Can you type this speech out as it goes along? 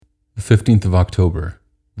15th of October,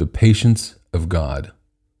 the patience of God.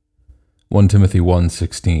 1 Timothy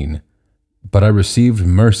 1:16. But I received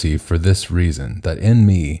mercy for this reason, that in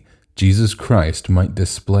me Jesus Christ might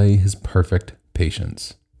display his perfect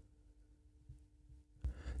patience.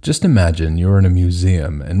 Just imagine you're in a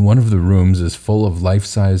museum and one of the rooms is full of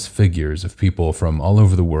life-size figures of people from all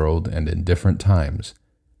over the world and in different times.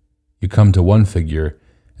 You come to one figure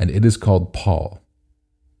and it is called Paul.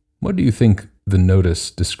 What do you think the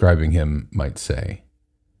notice describing him might say?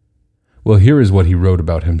 Well, here is what he wrote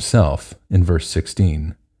about himself in verse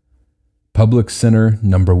 16. Public sinner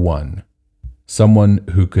number 1, someone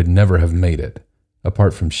who could never have made it,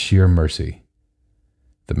 apart from sheer mercy.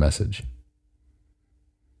 The Message.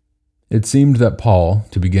 It seemed that Paul,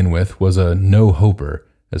 to begin with, was a no-hoper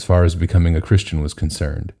as far as becoming a Christian was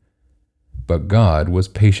concerned. But God was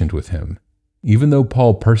patient with him. Even though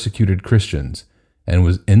Paul persecuted Christians and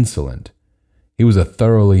was insolent, he was a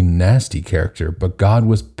thoroughly nasty character, but God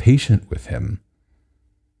was patient with him.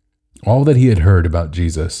 All that he had heard about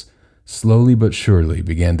Jesus slowly but surely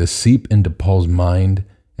began to seep into Paul's mind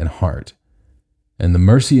and heart, and the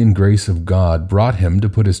mercy and grace of God brought him to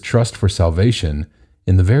put his trust for salvation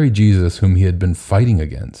in the very Jesus whom he had been fighting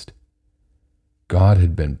against. God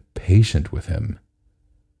had been patient with him.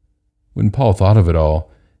 When Paul thought of it all,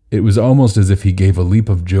 it was almost as if he gave a leap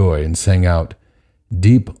of joy and sang out,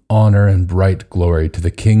 "Deep honor and bright glory to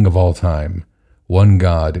the King of all time, one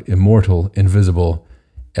God, immortal, invisible,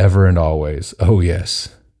 ever and always. Oh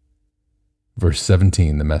yes." Verse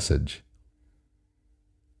 17, the Message.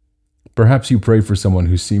 Perhaps you pray for someone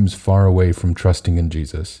who seems far away from trusting in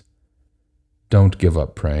Jesus. Don't give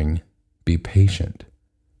up praying. Be patient.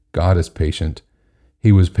 God is patient.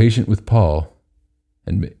 He was patient with Paul,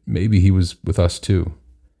 and maybe he was with us too.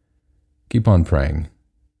 Keep on praying.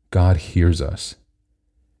 God hears us.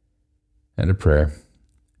 And a prayer.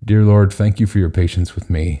 Dear Lord, thank you for your patience with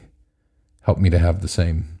me. Help me to have the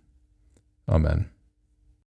same. Amen.